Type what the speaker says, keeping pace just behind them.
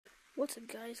What's up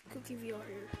guys, Cookie VR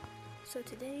here. So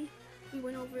today we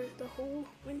went over the whole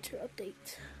winter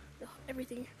update,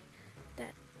 everything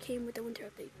that came with the winter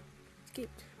update.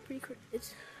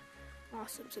 It's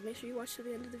awesome, so make sure you watch to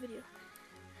the end of the video.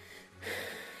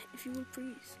 If you would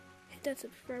please hit that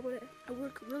subscribe button. I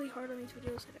work really hard on these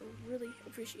videos and I would really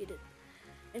appreciate it.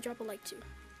 And drop a like too.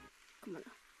 Come on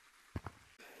now.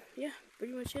 Yeah,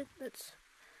 pretty much it. Let's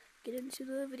get into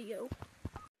the video.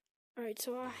 Alright,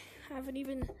 so I haven't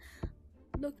even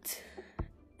looked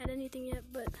at anything yet,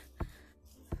 but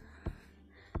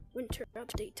winter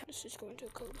update. Let's just go into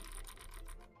the code.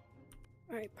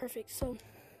 Alright, perfect. So,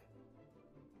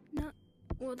 the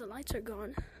lights are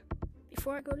gone.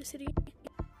 Before I go to city,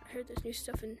 I heard there's new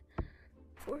stuff in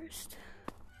forest.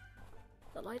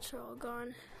 The lights are all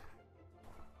gone.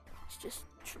 It's just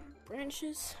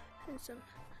branches and some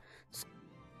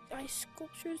ice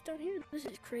sculptures down here. This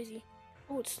is crazy.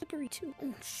 Oh, it's slippery too.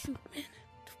 Oh shoot, man.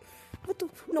 What the?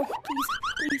 No,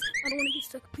 please. I don't want to get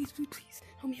stuck. Please.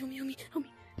 Help me.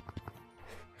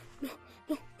 No.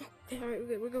 Okay,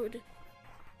 alright, we're good. It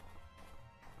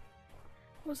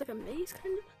was like a maze,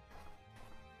 kind of.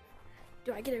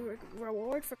 Do I get a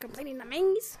reward for completing the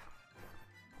maze?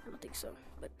 I don't think so,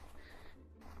 but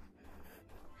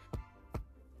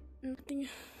nothing.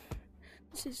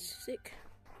 This is sick.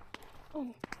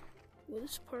 Oh, well,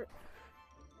 this part.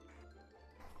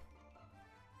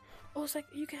 Oh, it's like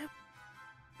you can have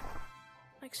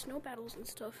like snow battles and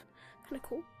stuff. Kind of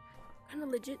cool. Kind of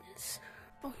legitness.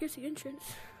 Oh, here's the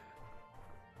entrance.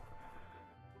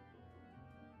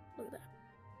 Look at that.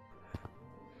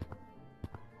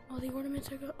 Oh, the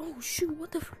ornaments are gone. Oh, shoot,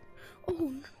 what the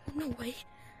oh, no way.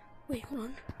 Wait, hold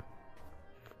on.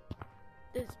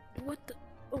 What the?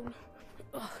 Oh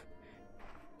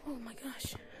my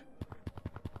gosh.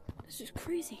 This is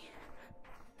crazy.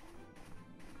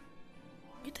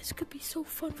 Yeah, this could be so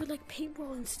fun for like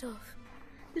paintball and stuff.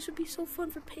 This would be so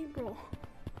fun for paintball.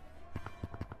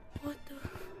 What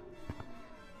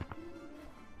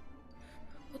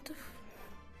the?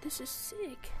 This is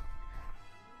sick.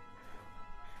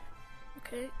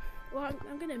 Okay, well,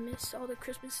 I'm gonna miss all the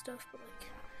Christmas stuff, but like,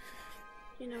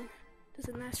 you know,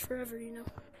 doesn't last forever, you know.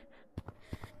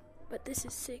 But this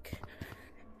is sick.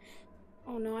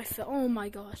 Oh no, I fell. Oh my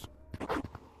gosh.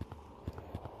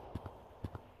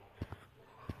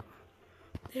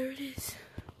 There it is.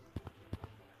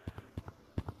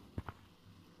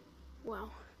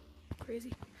 Wow,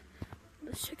 crazy.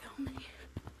 Let's check how many.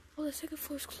 Oh, the second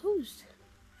floor is closed.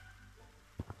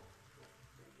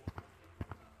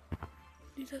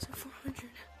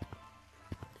 2,400.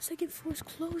 The second floor is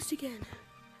closed again.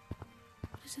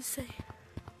 What does it say?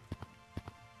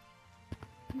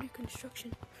 Under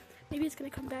construction. Maybe it's gonna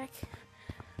come back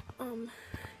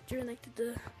during like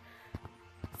the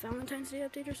Valentine's Day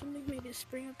update or something. Maybe a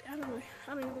spring update. I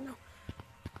don't even know.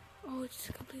 Oh, it's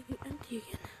completely empty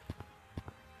again.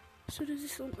 So does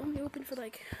this one only open for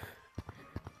like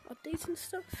updates and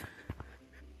stuff?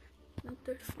 The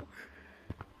third floor.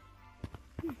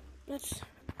 That's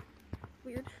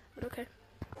weird, but okay.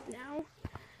 Now,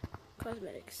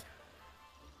 cosmetics.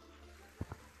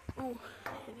 Oh,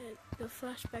 and the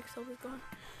flashback's always gone.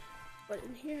 But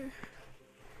in here,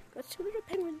 got 2 little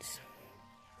penguins.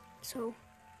 So,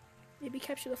 maybe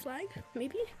capture the flag?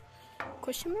 Maybe?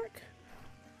 Question mark?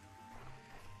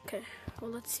 Okay,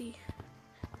 well, let's see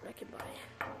what I can buy.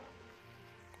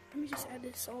 Let me just add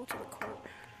this all to the cart.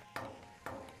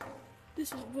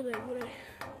 This is what I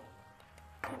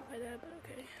can't buy that, but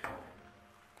okay.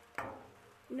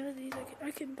 None of these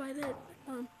I can buy that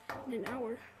in an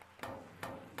hour.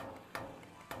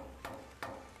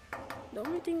 The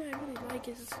only thing I really like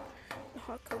is the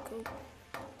hot cocoa.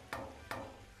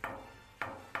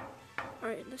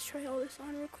 Alright, let's try all this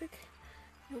on real quick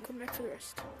and we'll come back for the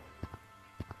rest.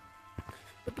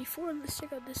 But before, let's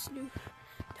check out this new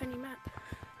tiny map.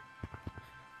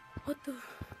 What the?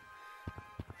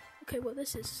 Okay, well,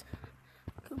 this is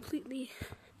completely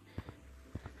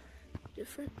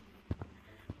different.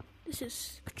 This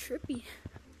is trippy.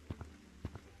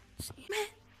 See, man.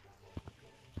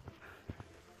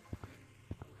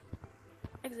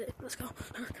 Exit. Let's go.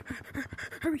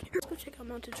 Hurry. Let's go check out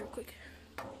mountains real quick.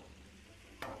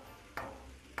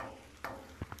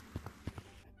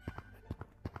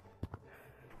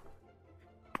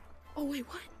 Oh wait,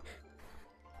 what?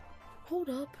 Hold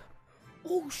up.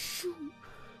 Oh shoot.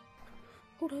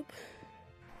 Hold up.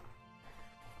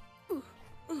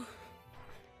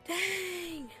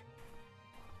 Dang.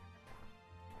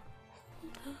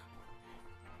 Hold up.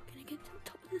 Can I get to the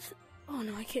top of this? Oh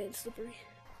no, I can't. It's slippery.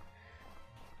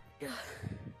 Yeah.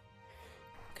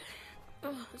 Okay.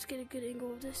 Oh, let's get a good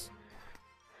angle of this.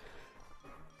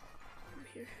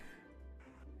 here.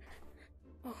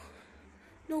 Oh,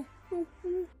 no, no,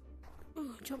 no.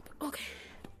 Oh, jump. Okay.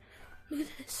 Look at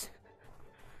this.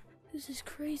 This is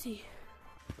crazy.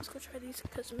 Let's go try these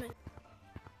because men.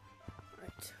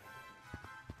 Alright.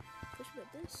 Push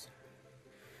about this.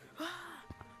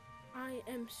 I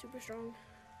am super strong.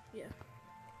 Yeah.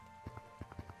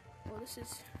 Well, this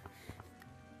is.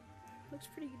 Looks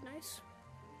pretty nice.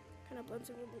 Kind of blends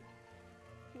in with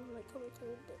like color to a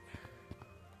little bit.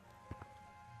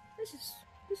 This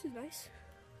is nice.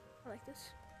 I like this.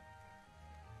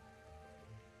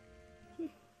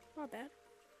 Not bad.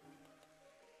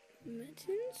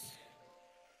 Mittens.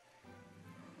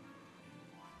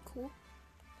 Cool.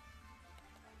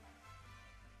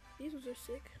 These ones are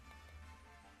sick.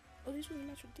 Oh, these ones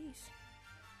match with these.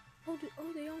 Oh,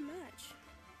 they all match.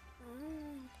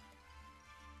 Oh.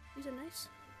 These are nice.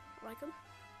 I like them.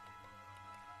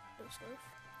 Little scarf.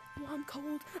 Oh, I'm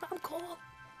cold. I'm cold.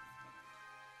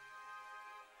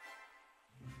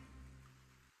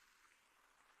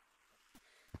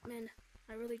 Man,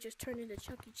 I really just turned into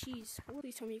Chuck E. Cheese.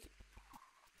 Please tell me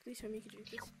you can drink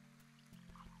this.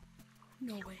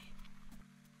 No way.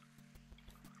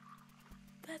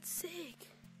 That's sick.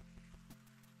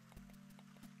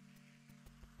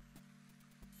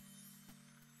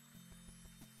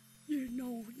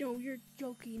 No, you're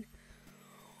joking.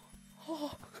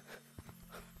 Oh.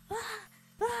 I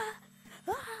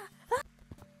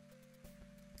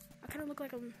kind of look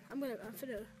like I'm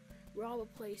finna rob a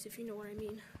place, if you know what I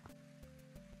mean.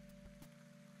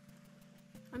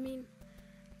 I mean,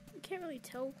 you can't really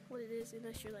tell what it is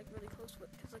unless you're like really close to it.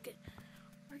 Cause like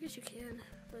I guess you can,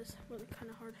 but it's really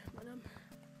kind of hard. But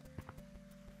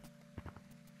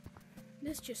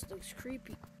this just looks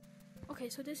creepy. Okay,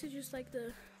 so this is just like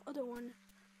the other one.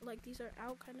 Like these are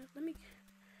out, kind of. Let me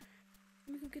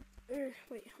go get.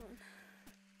 Wait, hold on.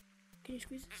 Can you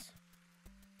squeeze this?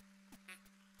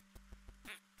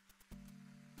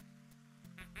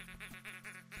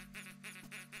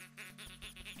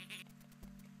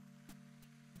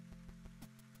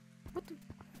 What the?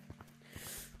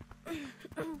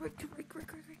 Right.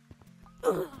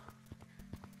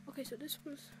 Okay, so this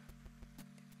was.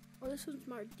 Oh, this one's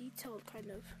more detailed, kind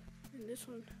of. And this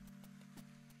one.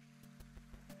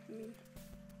 I mean.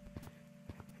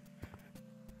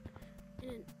 In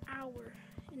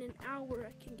an hour,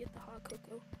 I can get the hot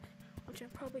cocoa. Which I'm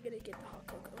probably gonna get the hot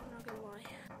cocoa, I'm not gonna lie.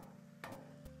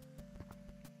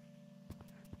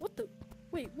 What the?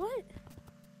 Wait, what?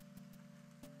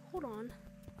 Hold on.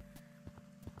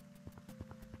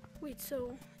 Wait,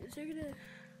 so is there gonna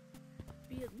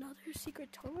be another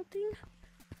secret tunnel thing?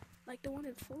 Like the one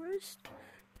in Forest?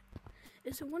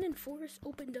 Is the one in Forest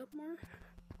opened up more?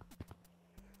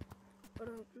 Hold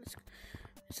on, is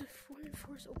the one in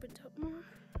Forest opened up more?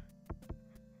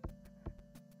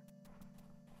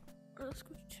 Let's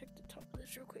go check the top of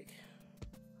this real quick.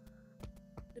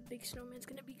 The big snowman's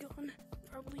gonna be gone,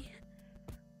 probably.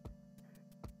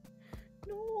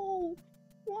 No!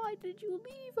 Why did you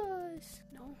leave us?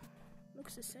 No,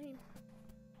 looks the same.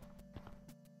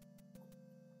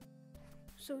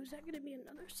 So is that gonna be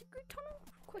another secret tunnel?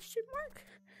 Question mark?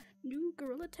 New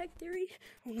gorilla tech theory?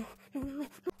 Oh no.